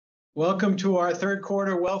Welcome to our third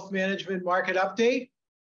quarter wealth management market update.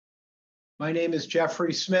 My name is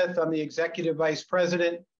Jeffrey Smith. I'm the Executive Vice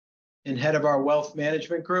President and head of our wealth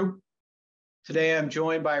management group. Today, I'm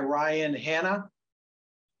joined by Ryan Hanna.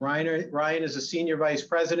 Ryan is a Senior Vice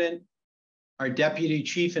President, our Deputy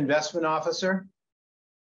Chief Investment Officer,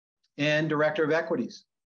 and Director of Equities.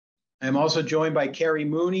 I'm also joined by Kerry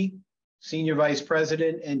Mooney, Senior Vice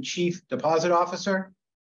President and Chief Deposit Officer,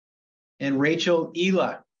 and Rachel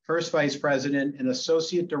Ela, First Vice President and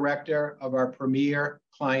Associate Director of our Premier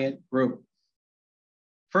Client Group.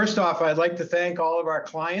 First off, I'd like to thank all of our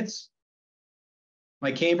clients,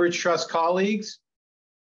 my Cambridge Trust colleagues,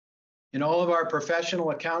 and all of our professional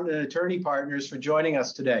accountant and attorney partners for joining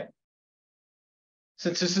us today.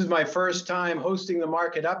 Since this is my first time hosting the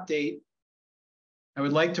market update, I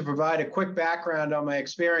would like to provide a quick background on my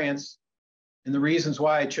experience and the reasons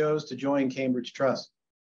why I chose to join Cambridge Trust.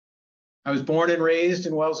 I was born and raised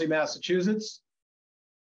in Wellesley, Massachusetts.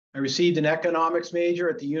 I received an economics major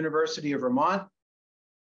at the University of Vermont.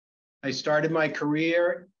 I started my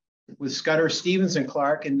career with Scudder Stevens &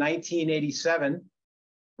 Clark in 1987,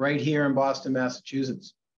 right here in Boston,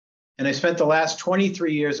 Massachusetts. And I spent the last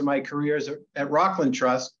 23 years of my career at Rockland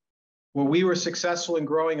Trust, where we were successful in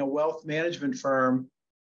growing a wealth management firm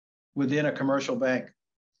within a commercial bank.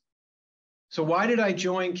 So why did I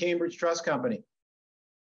join Cambridge Trust Company?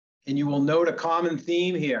 And you will note a common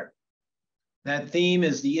theme here. That theme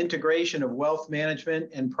is the integration of wealth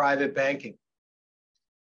management and private banking.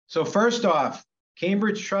 So first off,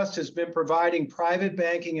 Cambridge Trust has been providing private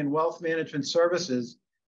banking and wealth management services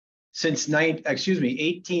since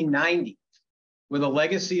 1890, with a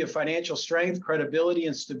legacy of financial strength, credibility,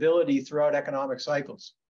 and stability throughout economic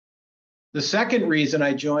cycles. The second reason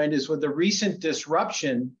I joined is with the recent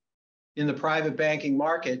disruption in the private banking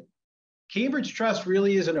market, Cambridge Trust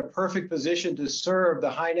really is in a perfect position to serve the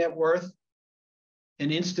high net worth and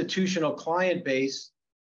institutional client base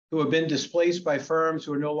who have been displaced by firms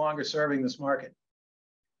who are no longer serving this market.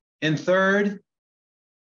 And third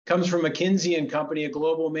comes from McKinsey & Company, a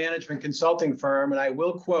global management consulting firm, and I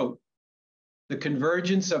will quote, "The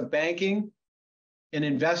convergence of banking and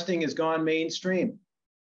investing has gone mainstream.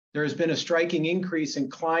 There has been a striking increase in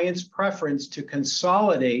clients' preference to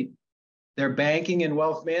consolidate their banking and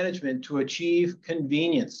wealth management to achieve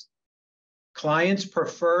convenience. Clients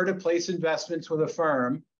prefer to place investments with a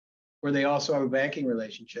firm where they also have a banking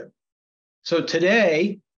relationship." So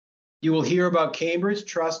today, you will hear about Cambridge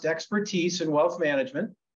Trust expertise in wealth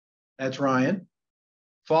management, that's Ryan,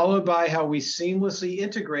 followed by how we seamlessly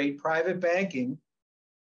integrate private banking,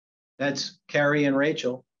 that's Kerry and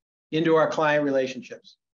Rachel, into our client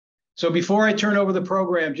relationships. So before I turn over the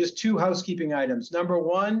program, just two housekeeping items. Number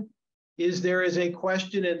one, there is a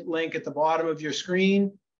question link at the bottom of your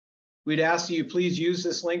screen. We'd ask that you please use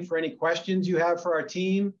this link for any questions you have for our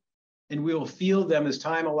team, and we will field them as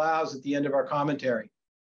time allows at the end of our commentary.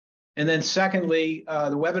 And then secondly,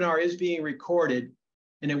 the webinar is being recorded,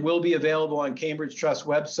 and it will be available on Cambridge Trust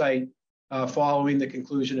website following the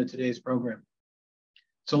conclusion of today's program.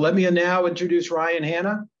 So let me now introduce Ryan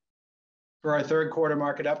Hanna for our third quarter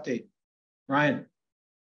market update. Ryan.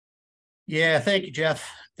 Yeah, thank you, Jeff.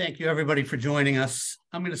 Thank you, everybody, for joining us.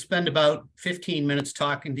 I'm going to spend about 15 minutes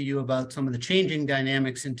talking to you about some of the changing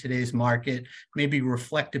dynamics in today's market, maybe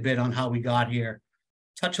reflect a bit on how we got here,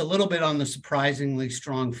 touch a little bit on the surprisingly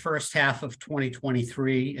strong first half of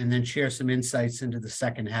 2023, and then share some insights into the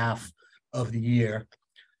second half of the year.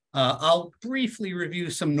 I'll briefly review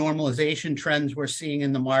some normalization trends we're seeing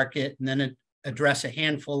in the market, and then address a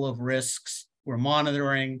handful of risks we're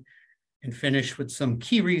monitoring, and finish with some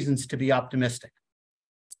key reasons to be optimistic.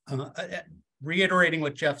 Reiterating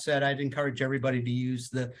what Jeff said, I'd encourage everybody to use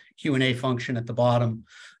the Q&A function at the bottom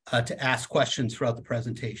to ask questions throughout the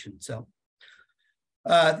presentation. So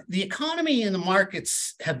the economy and the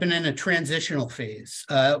markets have been in a transitional phase.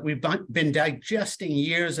 We've been digesting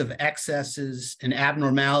years of excesses and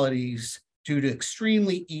abnormalities due to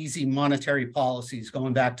extremely easy monetary policies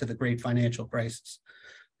going back to the great financial crisis.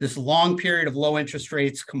 This long period of low interest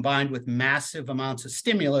rates combined with massive amounts of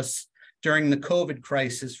stimulus during the COVID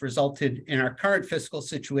crisis resulted in our current fiscal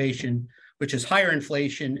situation, which is higher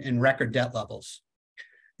inflation and record debt levels.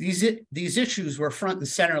 These issues were front and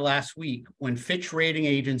center last week when Fitch Rating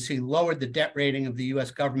Agency lowered the debt rating of the US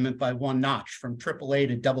government by one notch from AAA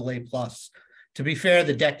to AA+. To be fair,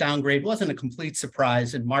 the debt downgrade wasn't a complete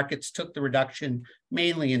surprise, and markets took the reduction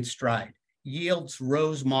mainly in stride. Yields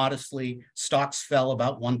rose modestly, stocks fell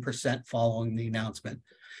about 1% following the announcement.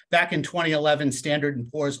 Back in 2011,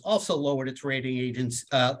 Standard & Poor's also lowered its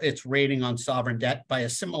rating on sovereign debt by a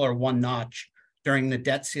similar one notch during the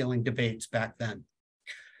debt ceiling debates back then.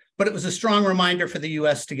 But it was a strong reminder for the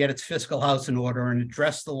US to get its fiscal house in order and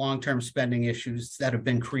address the long-term spending issues that have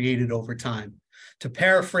been created over time. To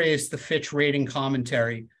paraphrase the Fitch rating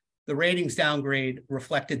commentary, the ratings downgrade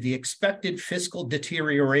reflected the expected fiscal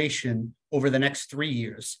deterioration over the next 3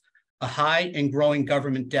 years, a high and growing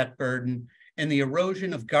government debt burden, and the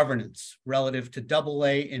erosion of governance relative to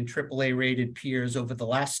AA and AAA rated peers over the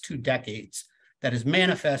last 2 decades that is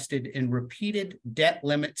manifested in repeated debt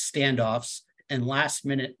limit standoffs and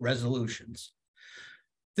last-minute resolutions.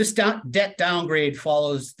 This debt downgrade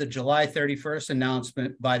follows the July 31st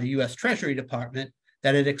announcement by the US Treasury Department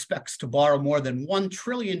that it expects to borrow more than $1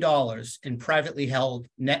 trillion in privately held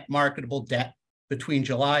net marketable debt between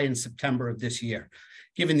July and September of this year.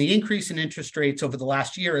 Given the increase in interest rates over the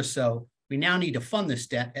last year or so, we now need to fund this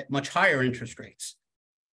debt at much higher interest rates.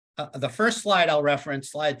 The first slide I'll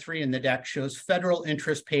reference, slide 3 in the deck, shows federal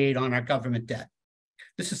interest paid on our government debt.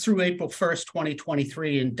 This is through April 1st,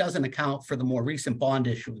 2023, and doesn't account for the more recent bond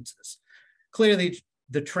issuances. Clearly,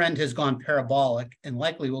 the trend has gone parabolic and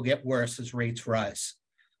likely will get worse as rates rise.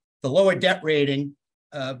 The lower debt rating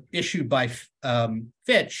issued by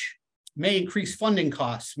Fitch may increase funding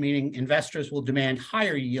costs, meaning investors will demand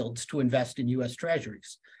higher yields to invest in US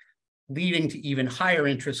Treasuries, leading to even higher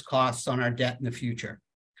interest costs on our debt in the future.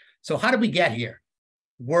 So how did we get here?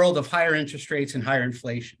 World of higher interest rates and higher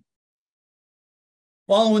inflation.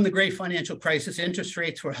 Following the great financial crisis, interest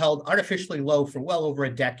rates were held artificially low for well over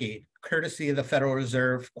a decade, courtesy of the Federal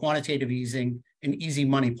Reserve, quantitative easing, and easy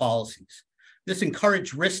money policies. This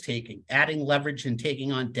encouraged risk-taking, adding leverage and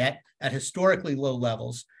taking on debt at historically low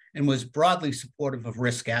levels, and was broadly supportive of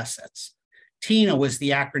risk assets. TINA was the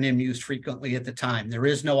acronym used frequently at the time. There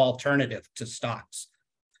is no alternative to stocks.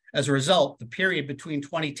 As a result, the period between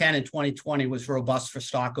 2010 and 2020 was robust for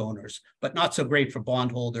stock owners, but not so great for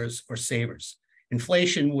bondholders or savers.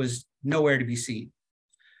 Inflation was nowhere to be seen.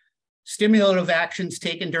 Stimulative actions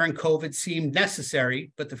taken during COVID seemed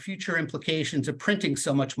necessary, but the future implications of printing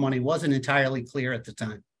so much money wasn't entirely clear at the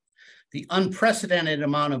time. The unprecedented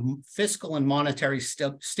amount of fiscal and monetary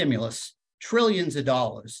stimulus, trillions of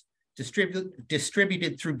dollars,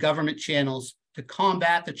 distributed through government channels to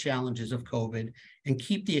combat the challenges of COVID and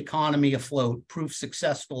keep the economy afloat, proved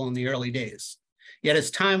successful in the early days. Yet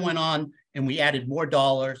as time went on and we added more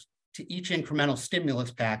dollars to each incremental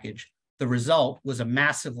stimulus package, the result was a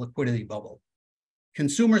massive liquidity bubble.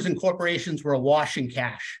 Consumers and corporations were awash in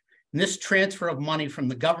cash, and this transfer of money from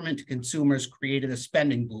the government to consumers created a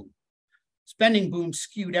spending boom. Spending boom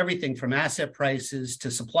skewed everything from asset prices to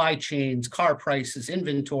supply chains, car prices,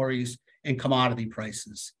 inventories, and commodity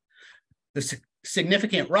prices. The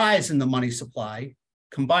significant rise in the money supply,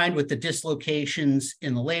 combined with the dislocations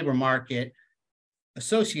in the labor market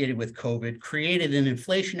associated with COVID, created an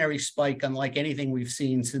inflationary spike unlike anything we've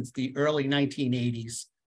seen since the early 1980s.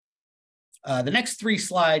 The next 3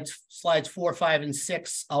 slides, slides 4, 5, and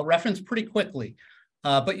 6, I'll reference pretty quickly,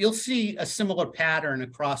 but you'll see a similar pattern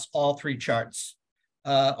across all 3 charts.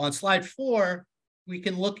 On slide 4, we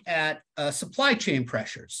can look at supply chain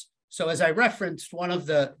pressures. So as I referenced, one of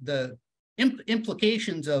the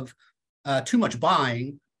implications of too much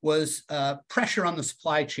buying was pressure on the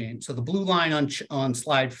supply chain. So the blue line on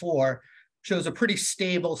slide 4 shows a pretty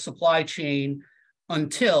stable supply chain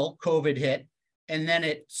until COVID hit, and then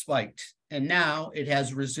it spiked. And now it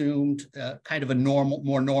has resumed kind of a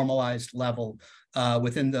more normalized level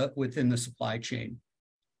within the supply chain.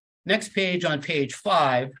 Next page, on page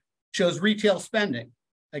 5, shows retail spending.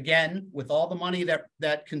 Again, with all the money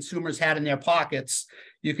that consumers had in their pockets,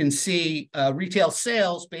 you can see retail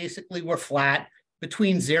sales basically were flat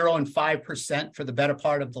between 0 and 5% for the better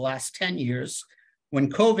part of the last 10 years.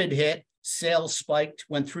 When COVID hit, sales spiked,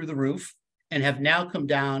 went through the roof, and have now come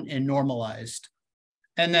down and normalized.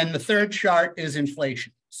 And then the third chart is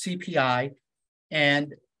inflation, CPI.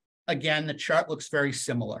 And again, the chart looks very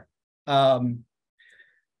similar. 20,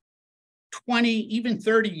 even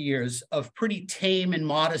 30 years of pretty tame and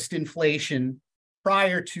modest inflation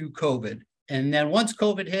prior to COVID. And then once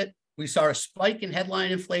COVID hit, we saw a spike in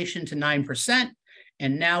headline inflation to 9%.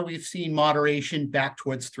 And now we've seen moderation back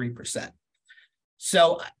towards 3%.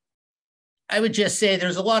 So I would just say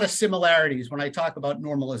there's a lot of similarities. When I talk about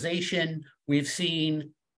normalization, we've seen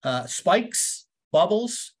spikes,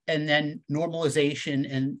 bubbles, and then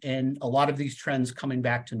normalization, and a lot of these trends coming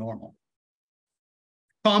back to normal.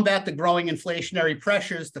 To combat the growing inflationary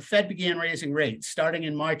pressures, the Fed began raising rates. Starting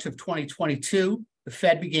in March of 2022, the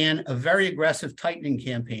Fed began a very aggressive tightening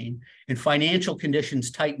campaign, and financial conditions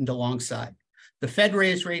tightened alongside. The Fed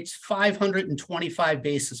raised rates 525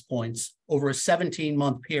 basis points over a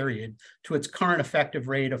 17-month period to its current effective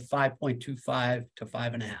rate of 5.25 to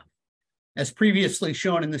 5.5. As previously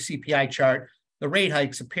shown in the CPI chart, the rate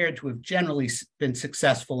hikes appeared to have generally been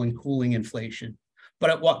successful in cooling inflation, but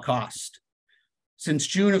at what cost? Since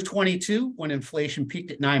June of 22, when inflation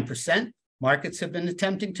peaked at 9%, markets have been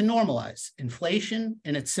attempting to normalize. Inflation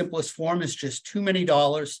in its simplest form is just too many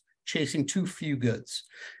dollars chasing too few goods.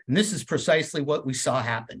 And this is precisely what we saw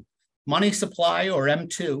happen. Money supply, or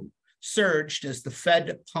M2, surged as the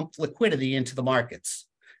Fed pumped liquidity into the markets.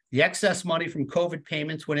 The excess money from COVID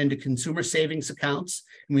payments went into consumer savings accounts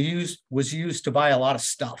and was used to buy a lot of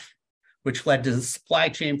stuff, which led to supply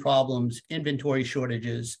chain problems, inventory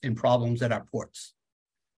shortages, and problems at our ports.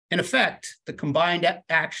 In effect, the combined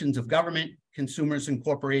actions of government, consumers, and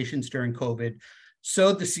corporations during COVID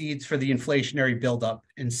sowed the seeds for the inflationary buildup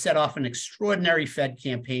and set off an extraordinary Fed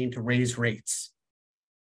campaign to raise rates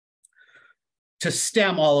to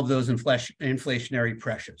stem all of those inflationary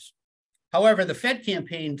pressures. However, the Fed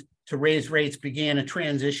campaign to raise rates began a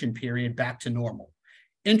transition period back to normal.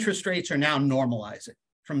 Interest rates are now normalizing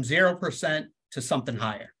from 0% to something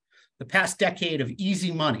higher. The past decade of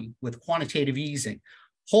easy money with quantitative easing,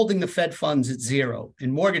 holding the Fed funds at 0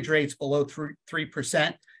 and mortgage rates below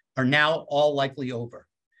 3% are now all likely over.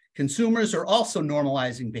 Consumers are also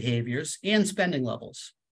normalizing behaviors and spending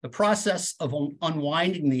levels. The process of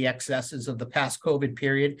unwinding the excesses of the past COVID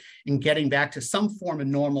period and getting back to some form of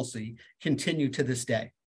normalcy continue to this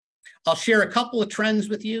day. I'll share a couple of trends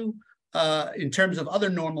with you in terms of other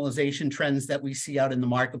normalization trends that we see out in the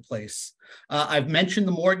marketplace. I've mentioned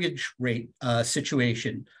the mortgage rate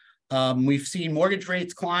situation. We've seen mortgage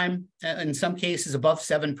rates climb, in some cases above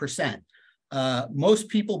 7%. Most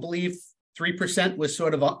people believe 3% was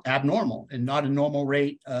sort of abnormal and not a normal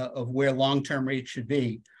rate of where long-term rates should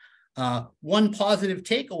be. One positive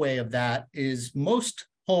takeaway of that is most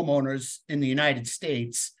homeowners in the United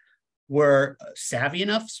States were savvy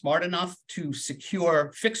enough, smart enough to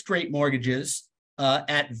secure fixed rate mortgages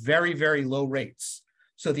at very, very low rates.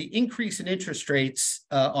 So the increase in interest rates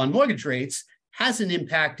on mortgage rates hasn't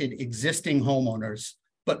impacted existing homeowners,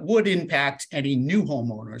 but would impact any new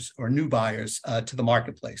homeowners or new buyers to the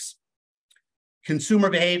marketplace. Consumer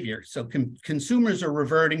behavior. So consumers are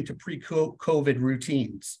reverting to pre-COVID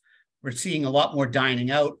routines. We're seeing a lot more dining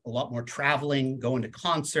out, a lot more traveling, going to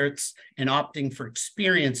concerts, and opting for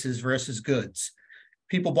experiences versus goods.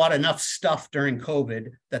 People bought enough stuff during COVID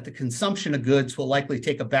that the consumption of goods will likely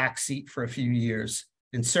take a back seat for a few years,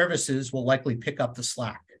 and services will likely pick up the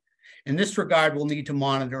slack. In this regard, we'll need to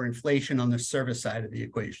monitor inflation on the service side of the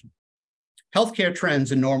equation. Healthcare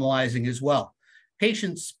trends are normalizing as well.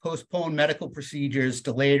 Patients postponed medical procedures,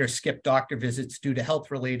 delayed or skipped doctor visits due to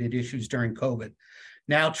health-related issues during COVID.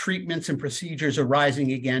 Now treatments and procedures are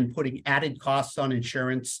rising again, putting added costs on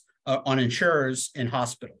insurers and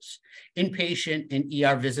hospitals. Inpatient and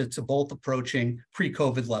ER visits are both approaching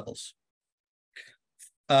pre-COVID levels.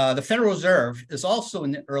 The Federal Reserve is also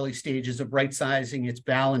in the early stages of right-sizing its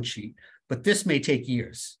balance sheet, but this may take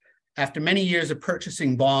years. After many years of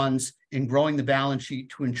purchasing bonds and growing the balance sheet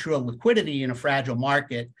to ensure liquidity in a fragile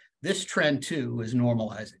market, this trend too is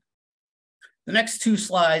normalizing. The next two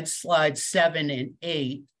slides, slides 7 and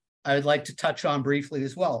 8, I would like to touch on briefly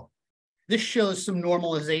as well. This shows some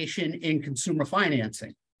normalization in consumer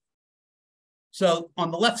financing. So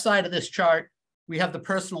on the left side of this chart, we have the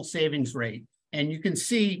personal savings rate. And you can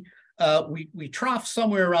see we troughed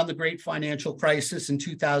somewhere around the great financial crisis in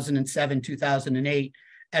 2007, 2008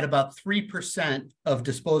 at about 3% of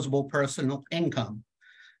disposable personal income.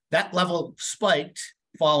 That level spiked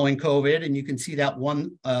following COVID, and you can see that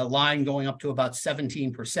one line going up to about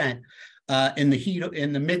 17% in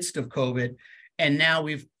the midst of COVID. And now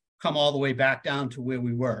we've come all the way back down to where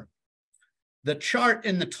we were. The chart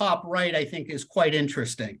in the top right, I think, is quite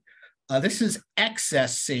interesting. This is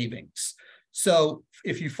excess savings. So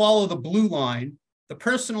if you follow the blue line, the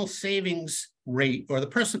personal savings rate, or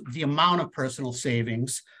the amount of personal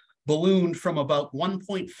savings, ballooned from about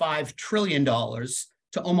 $1.5 trillion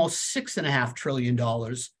to almost $6.5 trillion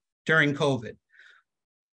during COVID.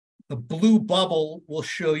 The blue bubble will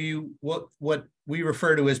show you what we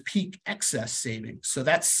refer to as peak excess savings. So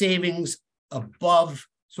that's savings above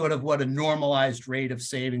sort of what a normalized rate of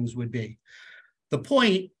savings would be. The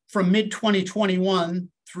point from mid-2021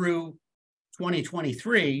 through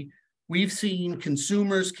 2023, we've seen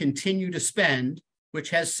consumers continue to spend, which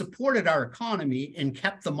has supported our economy and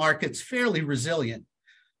kept the markets fairly resilient.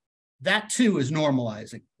 That too is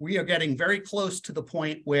normalizing. We are getting very close to the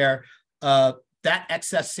point where that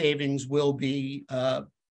excess savings will be gone,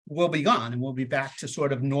 and we'll be back to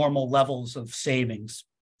sort of normal levels of savings.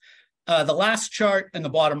 The last chart in the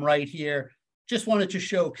bottom right here, just wanted to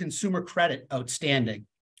show consumer credit outstanding.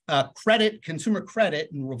 consumer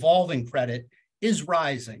credit and revolving credit is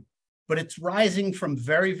rising, but it's rising from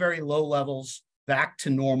very, very low levels back to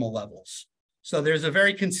normal levels. So there's a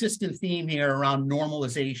very consistent theme here around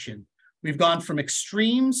normalization. We've gone from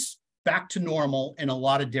extremes back to normal in a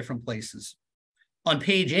lot of different places. On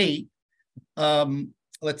page 8,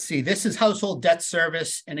 let's see, this is household debt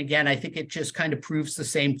service. And again, I think it just kind of proves the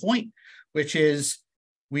same point, which is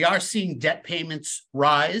we are seeing debt payments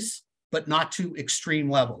rise, but not to extreme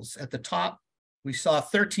levels. At the top, we saw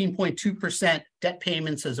 13.2% debt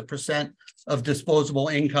payments as a percent of disposable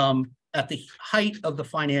income at the height of the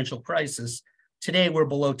financial crisis. Today, we're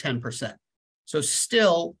below 10%. So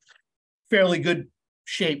still fairly good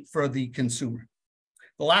shape for the consumer.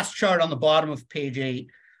 The last chart on the bottom of page 8,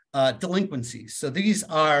 delinquencies. So these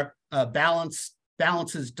are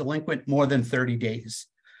balances delinquent more than 30 days.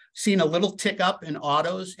 Seen a little tick up in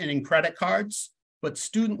autos and in credit cards, but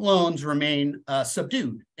student loans remain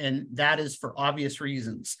subdued, and that is for obvious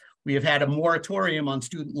reasons. We have had a moratorium on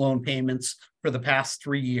student loan payments for the past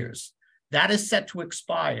 3 years. That is set to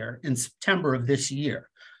expire in September of this year.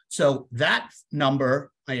 So that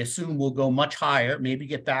number, I assume, will go much higher, maybe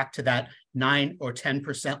get back to that 9 or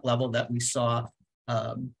 10% level that we saw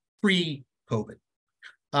pre-COVID.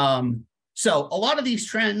 So a lot of these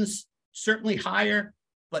trends certainly higher,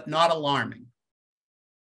 but not alarming.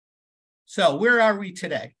 So where are we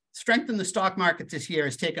today? Strength in the stock market this year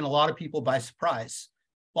has taken a lot of people by surprise.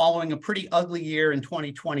 Following a pretty ugly year in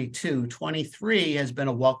 2022, 23 has been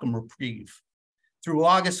a welcome reprieve. Through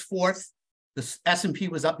August 4th, the S&P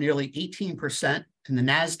was up nearly 18%, and the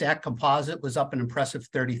NASDAQ composite was up an impressive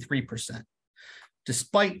 33%.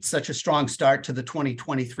 Despite such a strong start to the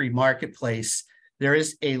 2023 marketplace, there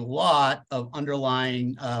is a lot of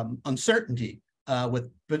underlying uncertainty with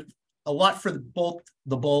a lot for both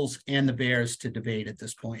the bulls and the bears to debate at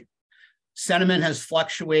this point. Sentiment has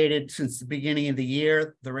fluctuated since the beginning of the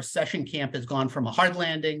year. The recession camp has gone from a hard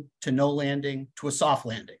landing to no landing to a soft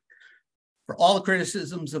landing. For all the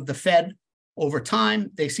criticisms of the Fed over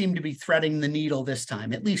time, they seem to be threading the needle this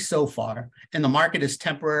time, at least so far, and the market has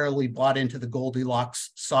temporarily bought into the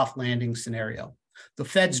Goldilocks soft landing scenario. The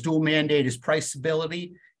Fed's dual mandate is price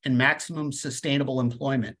stability and maximum sustainable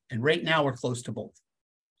employment, and right now we're close to both.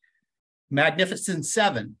 Magnificent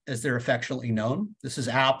Seven, as they're affectionately known. This is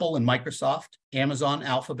Apple and Microsoft, Amazon,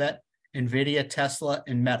 Alphabet, NVIDIA, Tesla,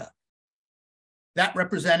 and Meta. That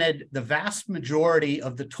represented the vast majority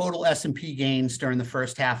of the total S&P gains during the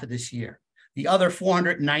first half of this year. The other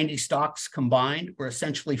 490 stocks combined were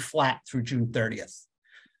essentially flat through June 30th.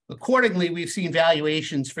 Accordingly, we've seen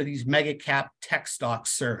valuations for these mega cap tech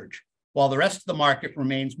stocks surge, while the rest of the market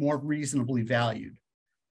remains more reasonably valued.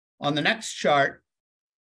 On the next chart,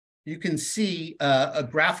 you can see a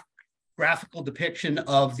graphical depiction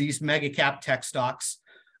of these mega cap tech stocks.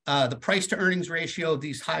 The price to earnings ratio of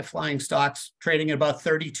these high flying stocks trading at about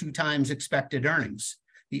 32 times expected earnings.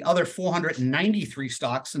 The other 493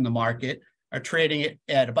 stocks in the market are trading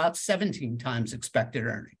at about 17 times expected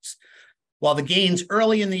earnings. While the gains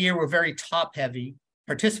early in the year were very top heavy,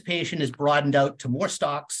 participation has broadened out to more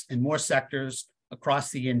stocks and more sectors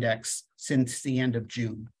across the index since the end of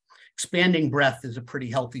June. Expanding breadth is a pretty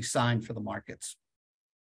healthy sign for the markets.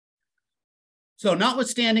 So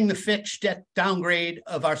notwithstanding the Fitch debt downgrade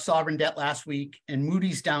of our sovereign debt last week and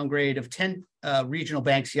Moody's downgrade of 10 regional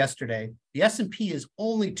banks yesterday, the S&P is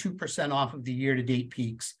only 2% off of the year-to-date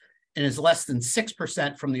peaks and is less than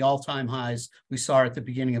 6% from the all-time highs we saw at the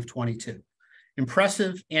beginning of 22.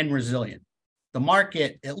 Impressive and resilient. The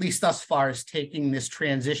market, at least thus far, is taking this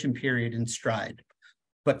transition period in stride.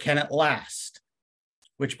 But can it last?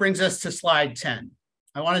 Which brings us to slide 10.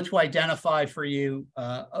 I wanted to identify for you,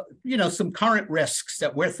 some current risks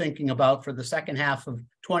that we're thinking about for the second half of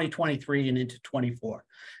 2023 and into 24.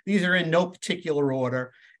 These are in no particular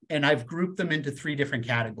order, and I've grouped them into 3 different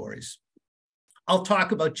categories. I'll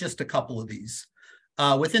talk about just a couple of these.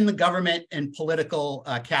 Within the government and political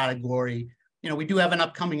category, we do have an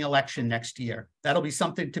upcoming election next year. That'll be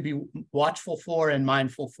something to be watchful for and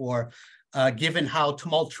mindful for, given how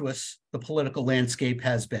tumultuous the political landscape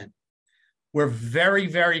has been. We're very,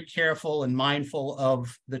 very careful and mindful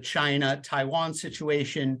of the China-Taiwan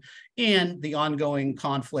situation and the ongoing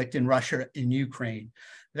conflict in Russia and Ukraine.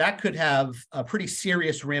 That could have pretty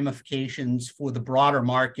serious ramifications for the broader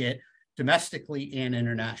market, domestically and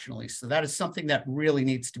internationally. So that is something that really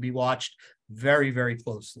needs to be watched very, very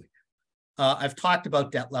closely. I've talked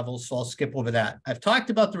about debt levels, so I'll skip over that. I've talked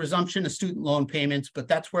about the resumption of student loan payments, but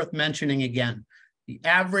that's worth mentioning again. The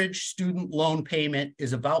average student loan payment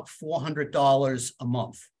is about $400 a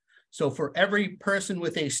month. So for every person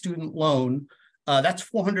with a student loan, That's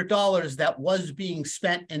 $400 that was being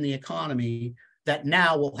spent in the economy that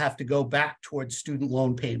now will have to go back towards student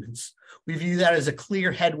loan payments. We view that as a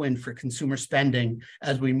clear headwind for consumer spending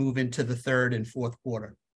as we move into the third and fourth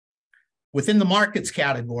quarter. Within the markets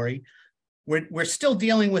category, we're still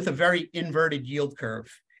dealing with a very inverted yield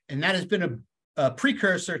curve, and that has been a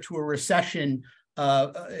precursor to a recession.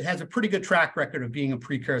 It has a pretty good track record of being a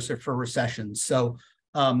precursor for recessions. So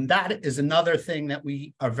that is another thing that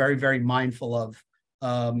we are very, very mindful of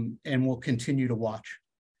and will continue to watch.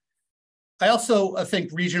 I also think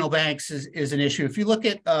regional banks is an issue. If you look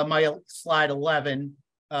at my slide 11,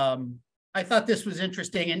 I thought this was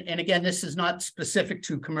interesting. And again, this is not specific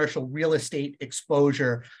to commercial real estate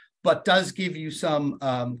exposure, but does give you some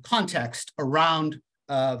context around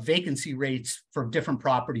vacancy rates for different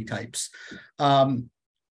property types. The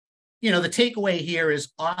takeaway here is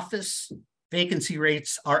office vacancy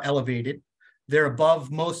rates are elevated. They're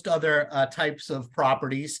above most other types of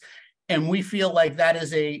properties. And we feel like that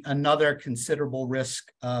is another considerable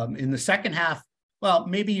risk in the second half, well,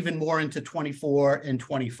 maybe even more into 24 and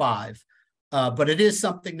 25. But it is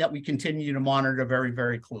something that we continue to monitor very,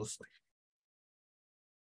 very closely.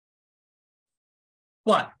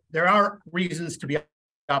 But there are reasons to be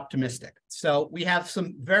optimistic. So we have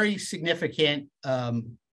some very significant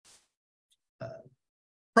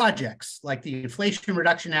projects like the Inflation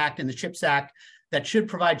Reduction Act and the CHIPS Act that should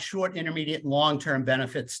provide short, intermediate, and long-term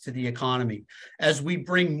benefits to the economy. As we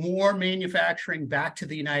bring more manufacturing back to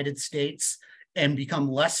the United States and become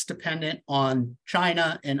less dependent on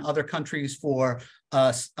China and other countries for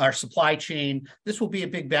our supply chain, this will be a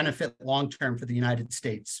big benefit long-term for the United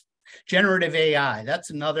States. Generative AI, that's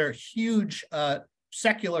another huge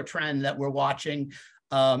secular trend that we're watching.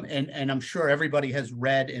 And I'm sure everybody has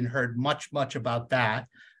read and heard much about that.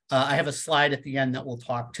 I have a slide at the end that will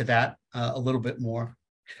talk to that a little bit more.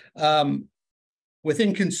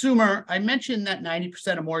 Within consumer, I mentioned that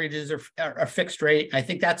 90% of mortgages are fixed rate. I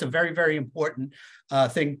think that's a very, very important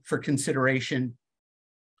thing for consideration.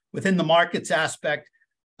 Within the markets aspect,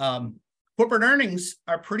 corporate earnings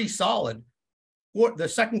are pretty solid. The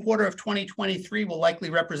second quarter of 2023 will likely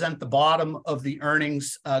represent the bottom of the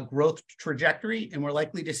earnings growth trajectory, and we're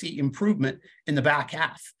likely to see improvement in the back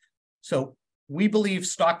half. So we believe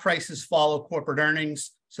stock prices follow corporate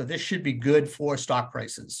earnings, so this should be good for stock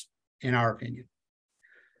prices, in our opinion.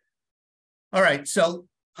 All right, so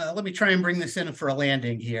let me try and bring this in for a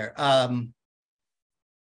landing here.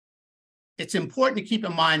 It's important to keep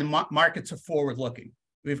in mind the markets are forward-looking.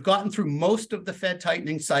 We've gotten through most of the Fed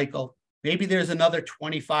tightening cycle. Maybe there's another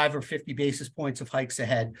 25 or 50 basis points of hikes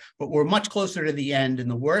ahead, but we're much closer to the end, and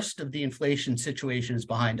the worst of the inflation situation is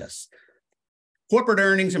behind us. Corporate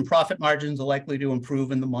earnings and profit margins are likely to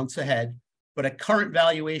improve in the months ahead, but at current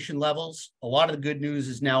valuation levels, a lot of the good news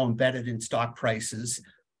is now embedded in stock prices.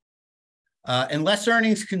 Unless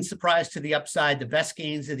earnings can surprise to the upside, the best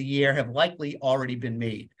gains of the year have likely already been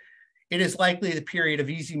made. It is likely the period of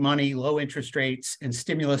easy money, low interest rates, and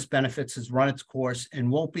stimulus benefits has run its course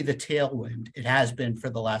and won't be the tailwind it has been for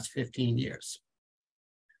the last 15 years.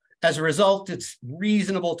 As a result, it's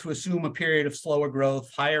reasonable to assume a period of slower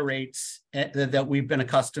growth, higher rates that we've been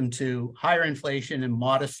accustomed to, higher inflation, and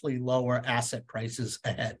modestly lower asset prices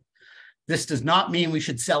ahead. This does not mean we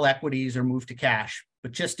should sell equities or move to cash,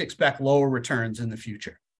 but just expect lower returns in the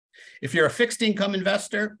future. If you're a fixed income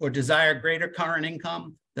investor or desire greater current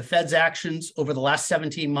income, the Fed's actions over the last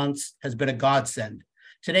 17 months has been a godsend.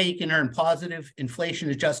 Today, you can earn positive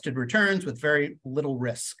inflation-adjusted returns with very little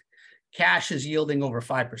risk. Cash is yielding over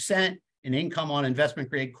 5%, and income on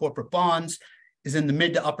investment-grade corporate bonds is in the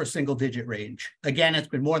mid to upper single-digit range. Again, it's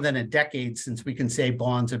been more than a decade since we can say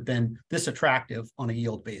bonds have been this attractive on a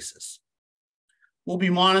yield basis. We'll be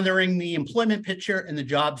monitoring the employment picture and the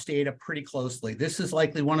jobs data pretty closely. This is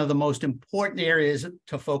likely one of the most important areas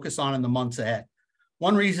to focus on in the months ahead.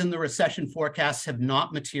 One reason the recession forecasts have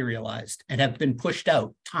not materialized and have been pushed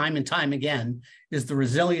out time and time again is the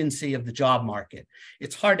resiliency of the job market.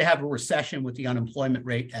 It's hard to have a recession with the unemployment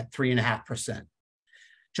rate at 3.5%.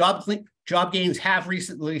 Job gains have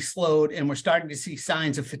recently slowed, and we're starting to see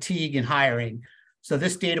signs of fatigue in hiring. So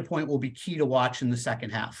this data point will be key to watch in the second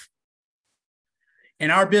half. In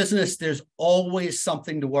our business, there's always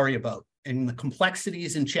something to worry about, and the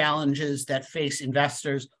complexities and challenges that face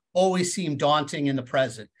investors always seem daunting in the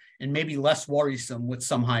present and maybe less worrisome with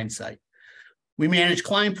some hindsight. We manage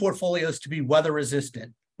client portfolios to be weather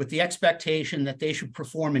resistant with the expectation that they should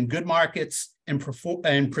perform in good markets and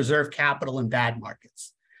preserve capital in bad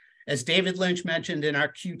markets. As David Lynch mentioned in our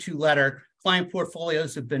Q2 letter, client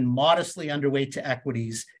portfolios have been modestly underweight to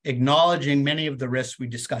equities, acknowledging many of the risks we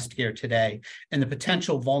discussed here today and the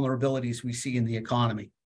potential vulnerabilities we see in the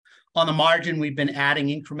economy. On the margin, we've been adding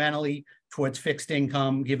incrementally towards fixed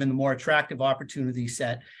income, given the more attractive opportunity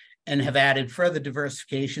set, and have added further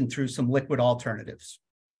diversification through some liquid alternatives.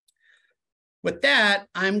 With that,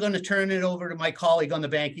 I'm going to turn it over to my colleague on the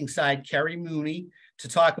banking side, Kerry Mooney, to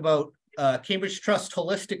talk about Cambridge Trust's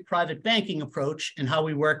holistic private banking approach and how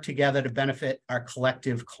we work together to benefit our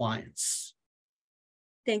collective clients.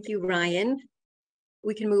 Thank you, Ryan.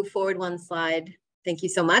 We can move forward one slide. Thank you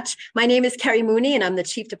so much. My name is Kerry Mooney, and I'm the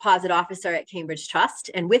Chief Deposit Officer at Cambridge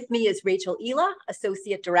Trust. And with me is Rachel Ela,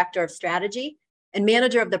 Associate Director of Strategy and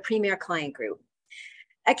Manager of the Premier Client Group.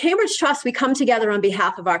 At Cambridge Trust, we come together on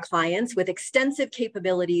behalf of our clients with extensive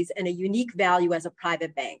capabilities and a unique value as a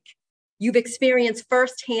private bank. You've experienced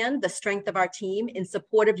firsthand the strength of our team in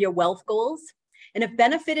support of your wealth goals and have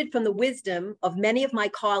benefited from the wisdom of many of my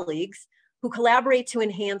colleagues who collaborate to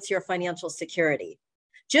enhance your financial security.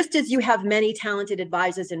 Just as you have many talented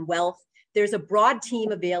advisors in wealth, there's a broad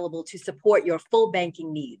team available to support your full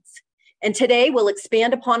banking needs. And today we'll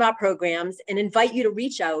expand upon our programs and invite you to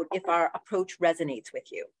reach out if our approach resonates with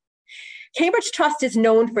you. Cambridge Trust is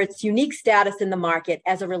known for its unique status in the market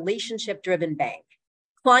as a relationship-driven bank.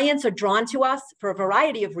 Clients are drawn to us for a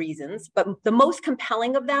variety of reasons, but the most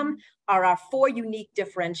compelling of them are our 4 unique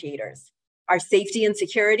differentiators: our safety and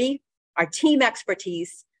security, our team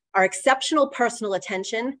expertise, our exceptional personal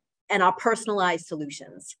attention, and our personalized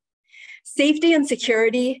solutions. Safety and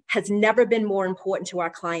security has never been more important to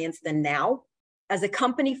our clients than now. As a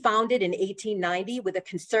company founded in 1890 with a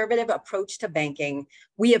conservative approach to banking,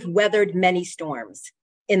 we have weathered many storms.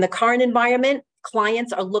 In the current environment,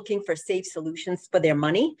 clients are looking for safe solutions for their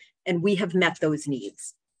money, and we have met those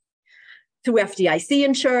needs. Through FDIC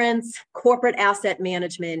insurance, corporate asset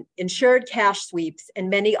management, insured cash sweeps, and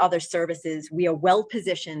many other services, we are well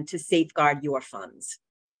positioned to safeguard your funds.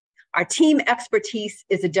 Our team expertise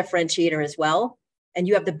is a differentiator as well, and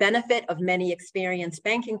you have the benefit of many experienced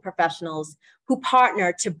banking professionals who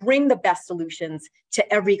partner to bring the best solutions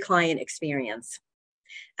to every client experience.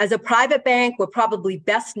 As a private bank, we're probably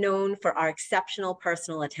best known for our exceptional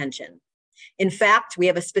personal attention. In fact, we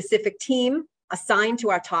have a specific team assigned to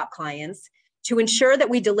our top clients to ensure that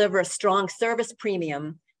we deliver a strong service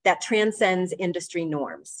premium that transcends industry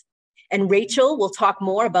norms. And Rachel will talk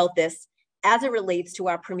more about this as it relates to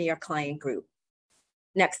our Premier Client Group.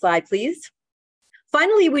 Next slide, please.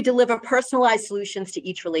 Finally, we deliver personalized solutions to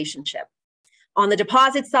each relationship. On the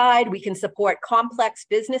deposit side, we can support complex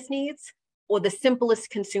business needs or the simplest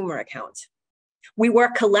consumer account. We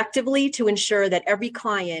work collectively to ensure that every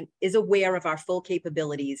client is aware of our full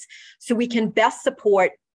capabilities so we can best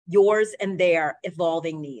support yours and their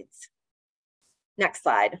evolving needs. Next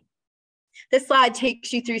slide. This slide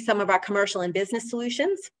takes you through some of our commercial and business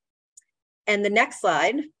solutions. And the next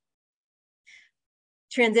slide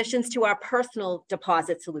transitions to our personal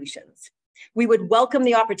deposit solutions. We would welcome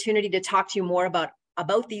the opportunity to talk to you more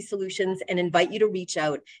about these solutions and invite you to reach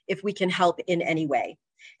out if we can help in any way.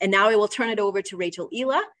 And now I will turn it over to Rachel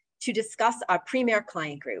Ela to discuss our Premier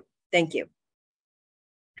Client Group. Thank you.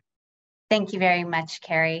 Thank you very much,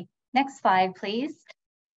 Kerry. Next slide, please.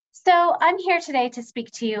 So I'm here today to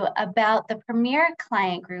speak to you about the Premier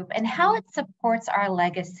Client Group and how it supports our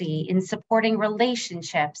legacy in supporting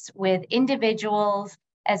relationships with individuals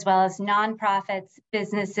as well as nonprofits,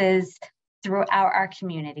 businesses throughout our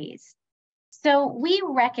communities. So we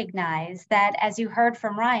recognize that, as you heard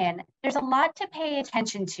from Ryan, there's a lot to pay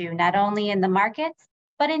attention to, not only in the markets,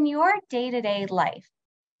 but in your day-to-day life.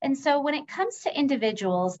 And so when it comes to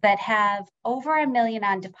individuals that have over $1 million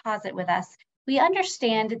on deposit with us, we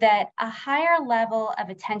understand that a higher level of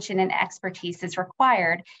attention and expertise is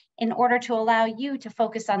required in order to allow you to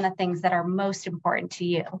focus on the things that are most important to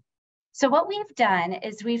you. So what we've done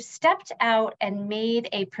is we've stepped out and made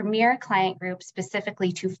a Premier Client Group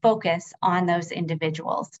specifically to focus on those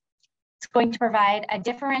individuals. It's going to provide a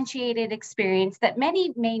differentiated experience that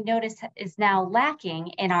many may notice is now lacking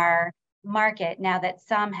in our market now that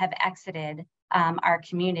some have exited our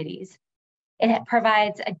communities. It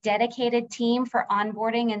provides a dedicated team for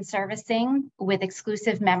onboarding and servicing with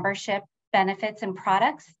exclusive membership benefits and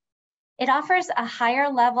products. It offers a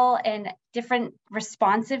higher level and different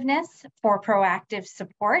responsiveness for proactive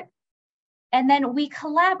support. And then we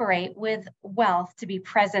collaborate with Wealth to be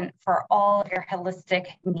present for all of your holistic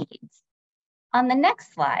needs. On the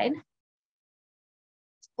next slide,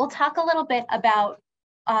 we'll talk a little bit about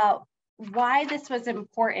why this was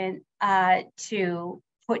important to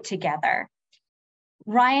put together.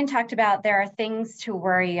 Ryan talked about there are things to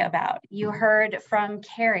worry about. You heard from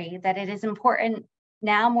Carrie that it is important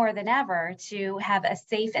now more than ever to have a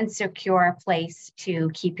safe and secure place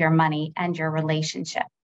to keep your money and your relationship.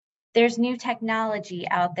 There's new technology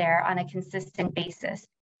out there on a consistent basis.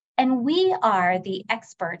 And we are the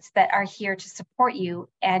experts that are here to support you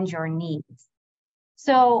and your needs.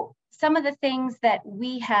 So some of the things that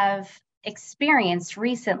we have experienced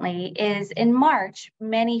recently is in March,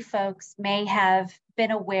 many folks may have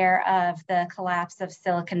been aware of the collapse of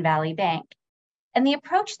Silicon Valley Bank. And the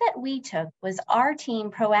approach that we took was our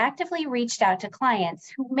team proactively reached out to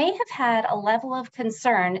clients who may have had a level of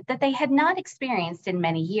concern that they had not experienced in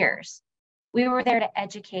many years. We were there to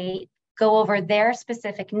educate, go over their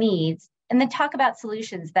specific needs, and then talk about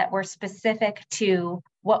solutions that were specific to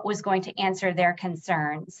what was going to answer their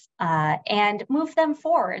concerns and move them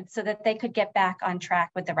forward so that they could get back on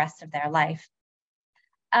track with the rest of their life.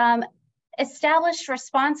 Established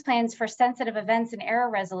response plans for sensitive events and error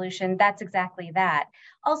resolution, that's exactly that.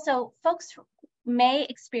 Also, folks may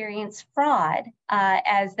experience fraud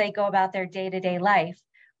as they go about their day-to-day life.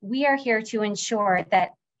 We are here to ensure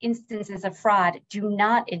that instances of fraud do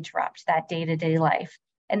not interrupt that day-to-day life,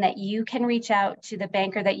 and that you can reach out to the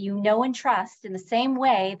banker that you know and trust in the same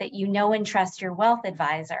way that you know and trust your wealth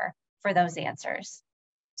advisor for those answers.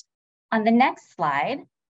 On the next slide,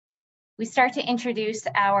 we start to introduce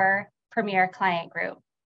our Premier Client Group.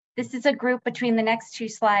 This is a group between the next two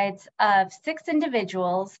slides of 6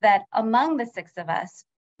 individuals that among the 6 of us,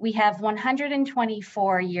 we have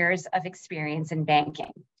 124 years of experience in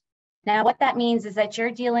banking. Now, what that means is that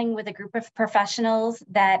you're dealing with a group of professionals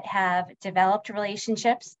that have developed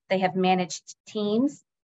relationships, they have managed teams,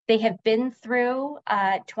 they have been through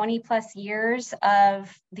 20 plus years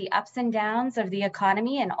of the ups and downs of the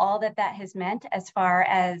economy and all that that has meant as far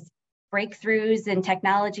as breakthroughs in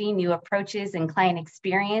technology, new approaches and client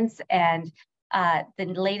experience, and the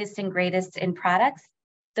latest and greatest in products.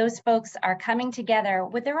 Those folks are coming together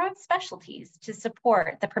with their own specialties to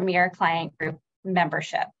support the Premier Client Group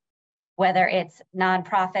membership, whether it's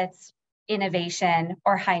nonprofits, innovation,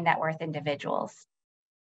 or high net worth individuals.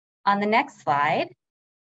 On the next slide,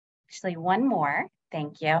 actually one more,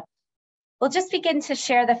 thank you. We'll just begin to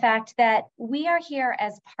share the fact that we are here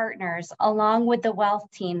as partners along with the wealth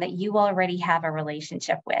team that you already have a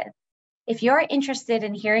relationship with. If you're interested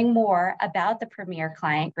in hearing more about the Premier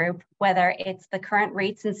Client Group, whether it's the current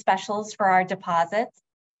rates and specials for our deposits,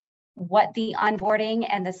 what the onboarding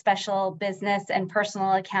and the special business and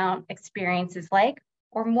personal account experience is like,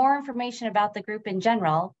 or more information about the group in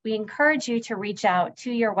general, we encourage you to reach out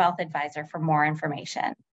to your wealth advisor for more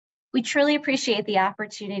information. We truly appreciate the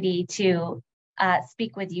opportunity to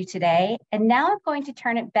speak with you today. And now I'm going to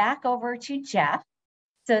turn it back over to Jeff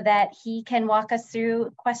so that he can walk us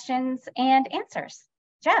through questions and answers.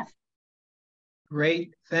 Jeff.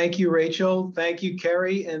 Great. Thank you, Rachel. Thank you,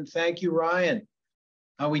 Carrie. And thank you, Ryan.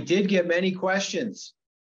 We did get many questions.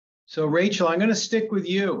 So Rachel, I'm going to stick with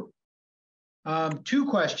you. 2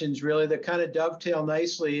 questions really that kind of dovetail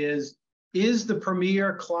nicely is the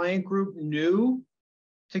Premier Client Group new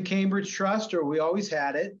to Cambridge Trust, or we always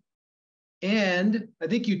had it? And I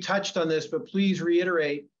think you touched on this, but please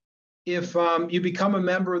reiterate, if you become a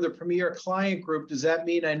member of the Premier Client Group, does that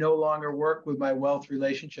mean I no longer work with my wealth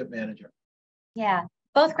relationship manager? Yeah,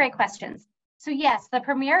 both great questions. So yes, the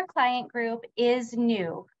Premier Client Group is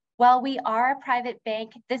new. While we are a private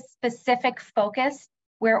bank, this specific focus,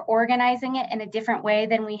 we're organizing it in a different way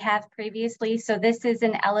than we have previously. So this is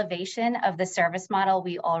an elevation of the service model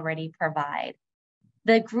we already provide.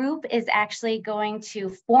 The group is actually going to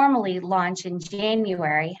formally launch in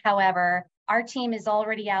January. However, our team is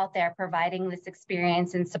already out there providing this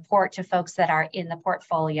experience and support to folks that are in the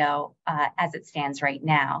portfolio as it stands right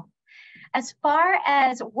now. As far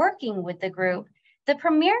as working with the group, the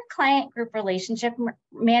Premier Client Group relationship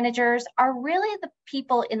managers are really the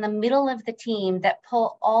people in the middle of the team that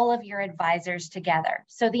pull all of your advisors together.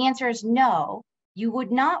 So the answer is no, you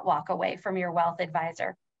would not walk away from your wealth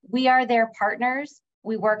advisor. We are their partners.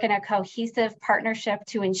 We work in a cohesive partnership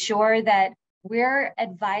to ensure that we're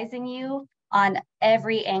advising you on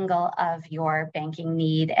every angle of your banking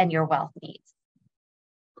need and your wealth needs.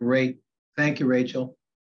 Great. Thank you, Rachel.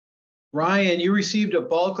 Ryan, you received a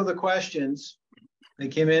bulk of the questions. They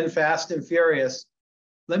came in fast and furious.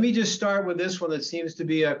 Let me just start with this one that seems to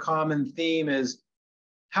be a common theme is,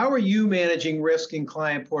 how are you managing risk in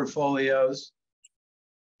client portfolios?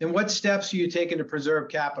 And what steps are you taking to preserve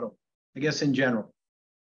capital, I guess, in general?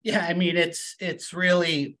 Yeah, I mean, it's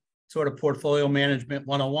really sort of portfolio management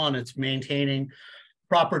 101. It's maintaining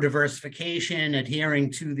proper diversification,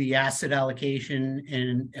 adhering to the asset allocation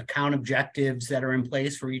and account objectives that are in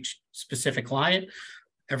place for each specific client.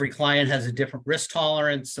 Every client has a different risk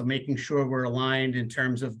tolerance, so making sure we're aligned in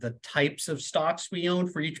terms of the types of stocks we own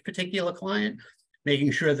for each particular client,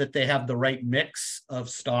 making sure that they have the right mix of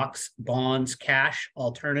stocks, bonds, cash,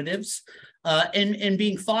 alternatives, and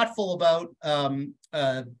being thoughtful about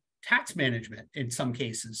tax management in some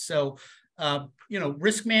cases. So,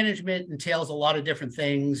 risk management entails a lot of different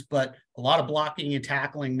things, but a lot of blocking and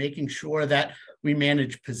tackling, making sure that we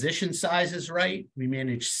manage position sizes right, we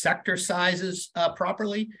manage sector sizes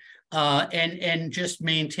properly, and just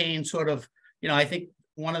maintain sort of, I think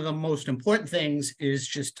one of the most important things is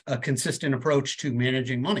just a consistent approach to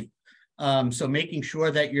managing money. So making sure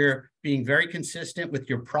that you're being very consistent with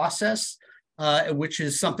your process, which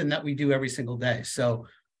is something that we do every single day. So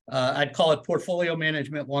I'd call it portfolio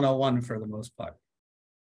management 101 for the most part.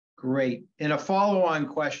 Great. And a follow-on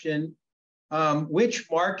question,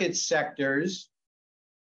 which market sectors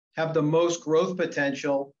have the most growth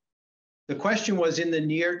potential? The question was in the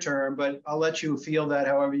near term, but I'll let you field that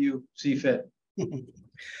however you see fit.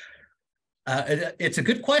 It's a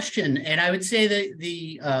good question. And I would say that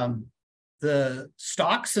the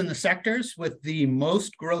stocks and the sectors with the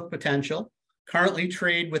most growth potential currently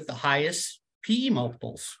trade with the highest PE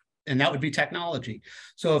multiples, and that would be technology.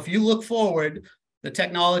 So if you look forward, the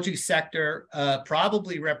technology sector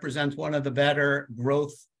probably represents one of the better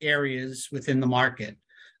growth areas within the market.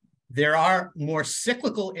 There are more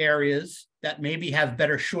cyclical areas that maybe have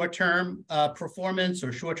better short-term performance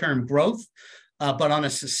or short-term growth, but on a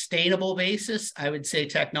sustainable basis, I would say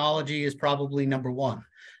technology is probably number one.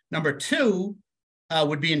 Number two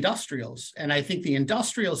would be industrials. And I think the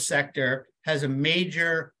industrial sector has a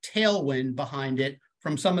major tailwind behind it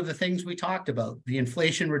from some of the things we talked about, the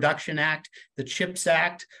Inflation Reduction Act, the CHIPS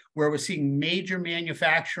Act, where we're seeing major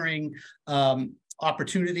manufacturing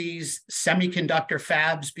opportunities, semiconductor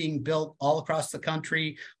fabs being built all across the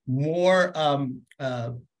country, more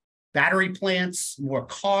battery plants, more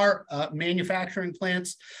car manufacturing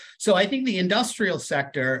plants. So I think the industrial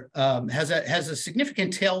sector has a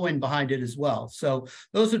significant tailwind behind it as well. So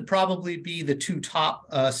those would probably be the two top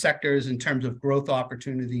sectors in terms of growth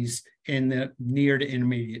opportunities in the near to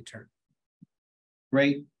intermediate term.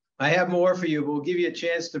 Great. I have more for you, but we'll give you a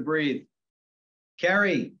chance to breathe.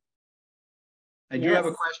 Carrie, I do have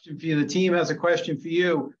a question for you. The team has a question for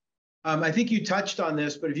you. I think you touched on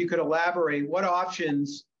this, but if you could elaborate, what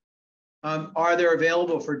options are there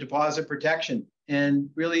available for deposit protection and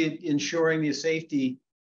really ensuring the safety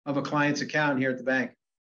of a client's account here at the bank?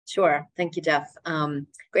 Sure. Thank you, Jeff.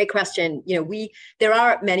 Great question. There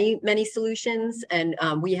are many solutions, and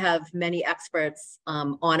we have many experts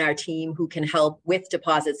on our team who can help with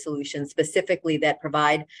deposit solutions, specifically that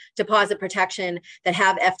provide deposit protection, that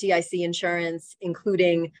have FDIC insurance,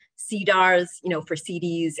 including CDARS, for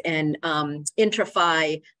CDs, and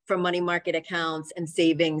IntraFi for money market accounts and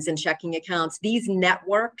savings and checking accounts. These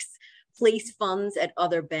networks place funds at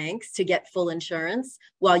other banks to get full insurance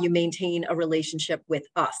while you maintain a relationship with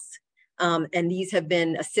us. And these have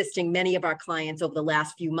been assisting many of our clients over the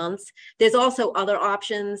last few months. There's also other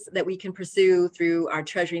options that we can pursue through our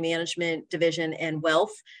treasury management division and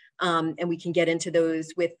wealth. And we can get into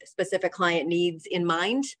those with specific client needs in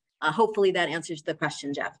mind. Hopefully that answers the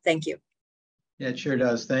question, Jeff. Thank you. Yeah, it sure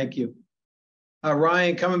does. Thank you.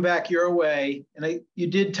 Ryan, coming back your way, and you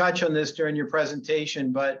did touch on this during your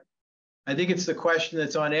presentation, but I think it's the question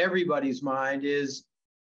that's on everybody's mind is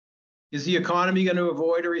the economy going to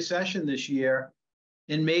avoid a recession this year?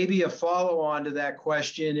 And maybe a follow-on to that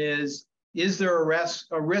question is there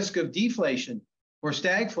a risk of deflation or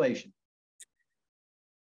stagflation?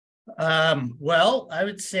 Well, I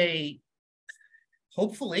would say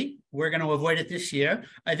hopefully we're going to avoid it this year.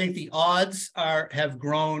 I think the odds have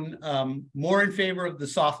grown more in favor of the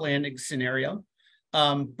soft landing scenario.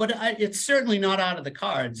 But it's certainly not out of the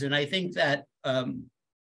cards. And I think that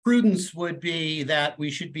prudence would be that we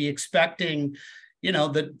should be expecting,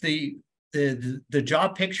 the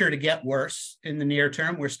job picture to get worse in the near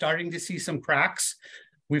term. We're starting to see some cracks.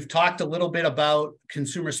 We've talked a little bit about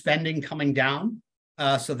consumer spending coming down.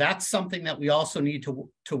 So that's something that we also need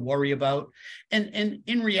to worry about. And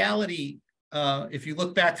in reality, if you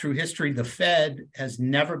look back through history, the Fed has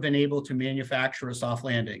never been able to manufacture a soft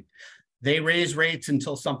landing. They raise rates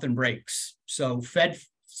until something breaks. So Fed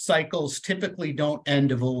cycles typically don't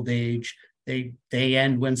end of old age. They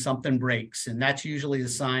end when something breaks. And that's usually a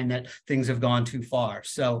sign that things have gone too far.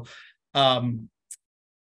 So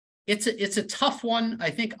it's a tough one.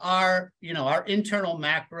 I think our internal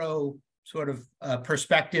macro sort of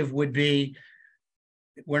perspective would be,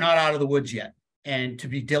 we're not out of the woods yet. and to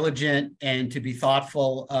be diligent and to be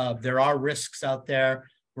thoughtful. There are risks out there,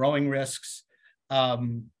 growing risks.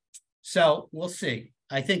 So we'll see.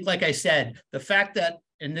 I think, like I said, the fact that,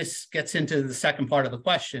 and this gets into the second part of the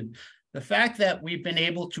question, the fact that we've been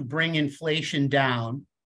able to bring inflation down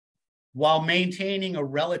while maintaining a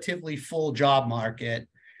relatively full job market,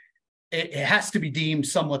 it has to be deemed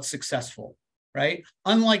somewhat successful, right?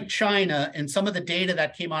 Unlike China, and some of the data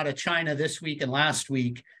that came out of China this week and last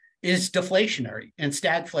week is deflationary and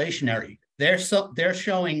stagflationary. They're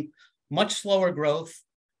showing much slower growth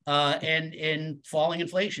and falling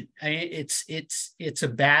inflation. I mean, it's a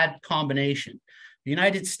bad combination. The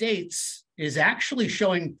United States is actually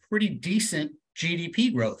showing pretty decent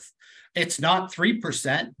GDP growth. It's not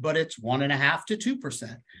 3%, but it's 1.5% to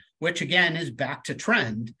 2%, which again is back to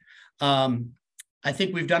trend. I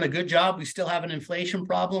think we've done a good job. We still have an inflation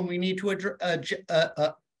problem. We need to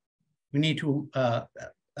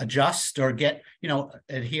adjust or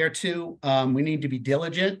adhere to. We need to be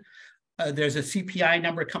diligent. There's a CPI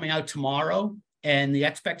number coming out tomorrow, and the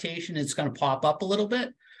expectation is going to pop up a little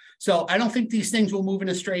bit. So I don't think these things will move in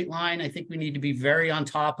a straight line. I think we need to be very on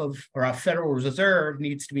top of, or our Federal Reserve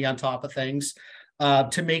needs to be on top of things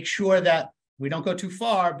to make sure that we don't go too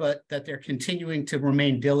far, but that they're continuing to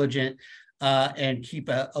remain diligent and keep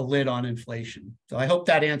a lid on inflation. So I hope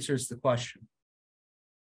that answers the question.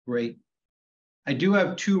 Great. I do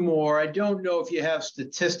have two more. I don't know if you have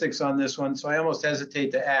statistics on this one, so I almost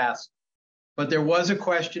hesitate to ask. But there was a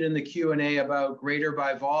question in the Q&A about greater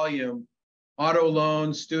by volume, auto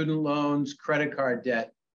loans, student loans, credit card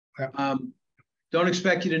debt. Yeah. Don't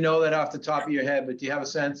expect you to know that off the top of your head, but do you have a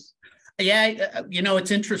sense? Yeah,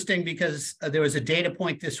 it's interesting because there was a data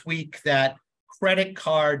point this week that credit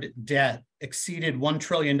card debt exceeded $1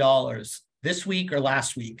 trillion this week or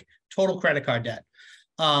last week, total credit card debt.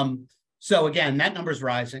 So again, that number is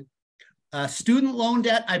rising. Student loan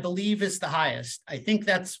debt, I believe, is the highest. I think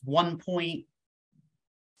that's $1.5,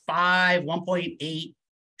 $1.8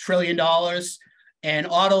 trillion, and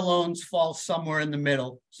auto loans fall somewhere in the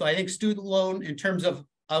middle. So I think student loan, in terms of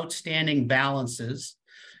outstanding balances,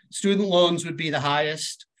 student loans would be the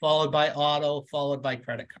highest, followed by auto, followed by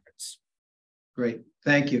credit cards. Great,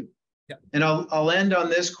 thank you. Yeah. And I'll end on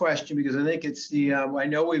this question because I think it's the, I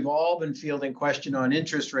know we've all been fielding question on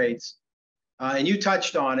interest rates. And you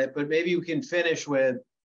touched on it, but maybe we can finish with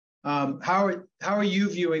how are you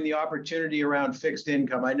viewing the opportunity around fixed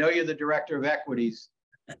income? I know you're the director of equities,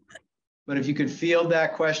 but if you could field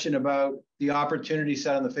that question about the opportunity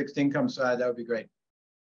set on the fixed income side, that would be great.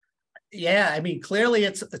 Yeah, I mean, clearly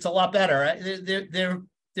it's a lot better.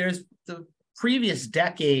 There's the previous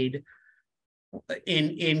decade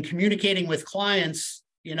in communicating with clients.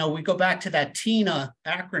 We go back to that TINA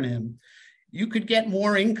acronym. You could get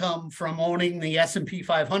more income from owning the S&P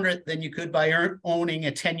 500 than you could by owning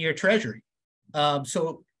a 10-year treasury.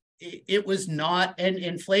 So it was not, and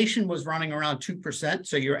inflation was running around 2%.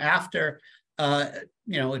 So your after,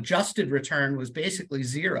 adjusted return was basically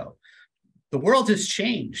zero. The world has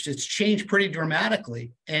changed. It's changed pretty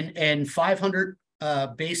dramatically. And 500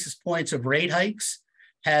 basis points of rate hikes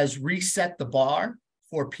has reset the bar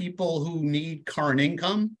for people who need current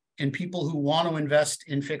income and people who want to invest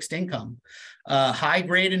in fixed income.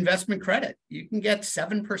 High-grade investment credit. You can get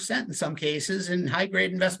 7% in some cases in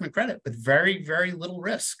high-grade investment credit with very, very little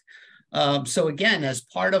risk. So again, as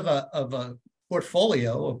part of a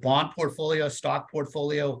portfolio, a bond portfolio, a stock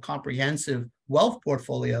portfolio, a comprehensive wealth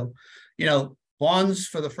portfolio, bonds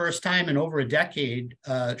for the first time in over a decade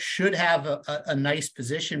should have a nice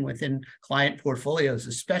position within client portfolios,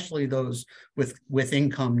 especially those with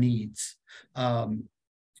income needs.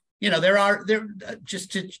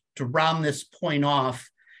 Just to round this point off,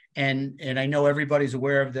 and I know everybody's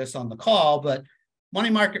aware of this on the call, but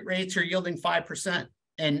money market rates are yielding 5%.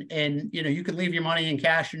 And you can leave your money in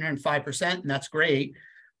cash and earn 5%, and that's great.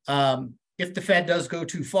 If the Fed does go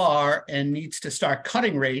too far and needs to start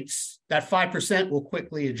cutting rates, that 5% will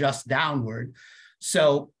quickly adjust downward.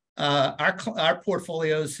 So our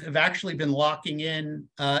portfolios have actually been locking in,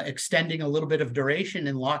 extending a little bit of duration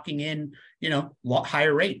and locking in,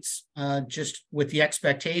 higher rates, just with the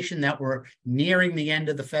expectation that we're nearing the end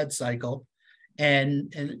of the Fed cycle,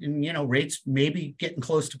 and rates maybe getting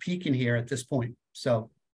close to peaking here at this point. So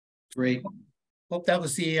great. Hope that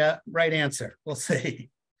was the right answer. We'll see.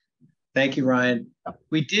 Thank you, Ryan.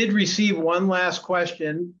 We did receive one last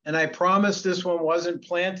question, and I promise this one wasn't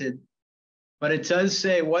planted, but it does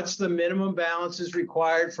say, what's the minimum balances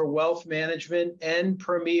required for wealth management and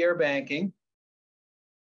Premier Banking?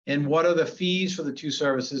 And what are the fees for the two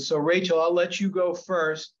services? So Rachel, I'll let you go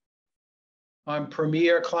first on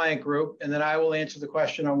Premier Client Group, and then I will answer the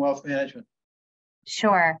question on wealth management.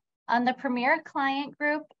 Sure. On the Premier Client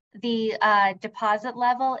Group, the deposit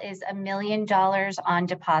level is $1 million on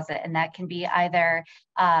deposit, and that can be either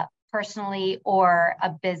personally or a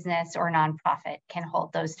business or nonprofit can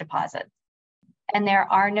hold those deposits. And there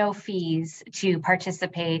are no fees to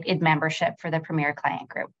participate in membership for the Premier Client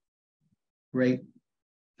Group. Great.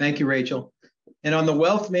 Thank you, Rachel. And on the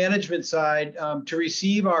wealth management side, to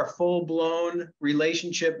receive our full-blown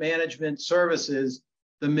relationship management services,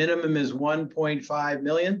 the minimum is 1.5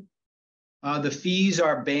 million. The fees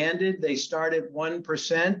are banded. They start at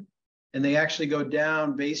 1%, and they actually go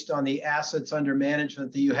down based on the assets under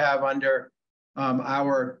management that you have under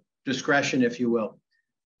our discretion, if you will.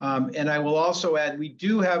 And I will also add, we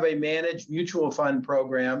do have a managed mutual fund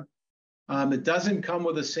program. It doesn't come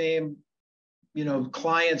with the same,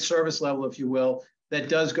 client service level, if you will, that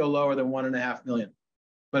does go lower than 1.5 million.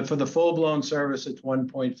 But for the full-blown service, it's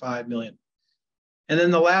 1.5 million. And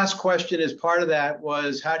then the last question as part of that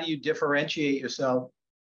was, how do you differentiate yourself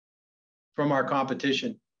from our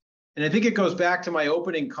competition? And I think it goes back to my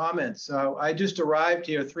opening comments. I just arrived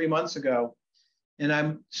here 3 months ago, and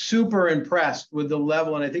I'm super impressed with the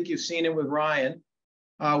level, and I think you've seen it with Ryan,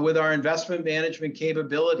 with our investment management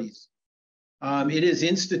capabilities. It is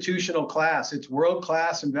institutional class. It's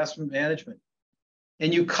world-class investment management.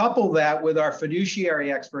 And you couple that with our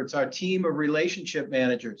fiduciary experts, our team of relationship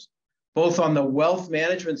managers, both on the wealth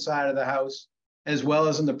management side of the house, as well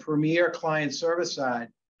as on the Premier client service side.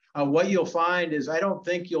 What you'll find is I don't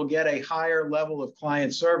think you'll get a higher level of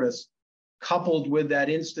client service coupled with that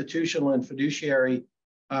institutional and fiduciary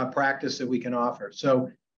practice that we can offer.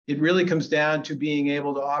 So it really comes down to being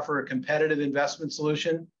able to offer a competitive investment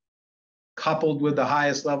solution coupled with the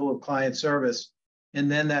highest level of client service, and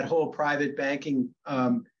then that whole private banking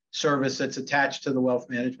service that's attached to the wealth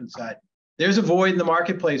management side. There's a void in the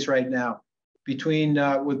marketplace right now between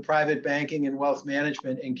with private banking and wealth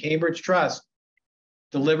management, and Cambridge Trust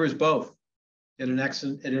delivers both at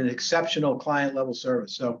an exceptional client level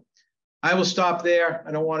service. So I will stop there.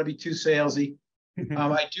 I don't want to be too salesy.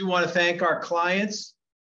 I do want to thank our clients.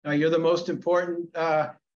 You're the most important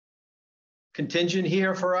contingent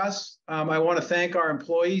here for us. I want to thank our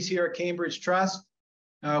employees here at Cambridge Trust.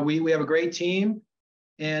 We have a great team.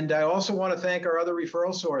 And I also want to thank our other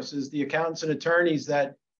referral sources, the accountants and attorneys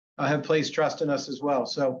that have placed trust in us as well.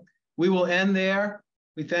 So we will end there.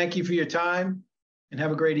 We thank you for your time and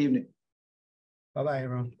have a great evening. Bye-bye,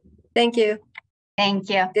 everyone. Thank you. Thank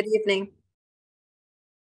you. Good evening.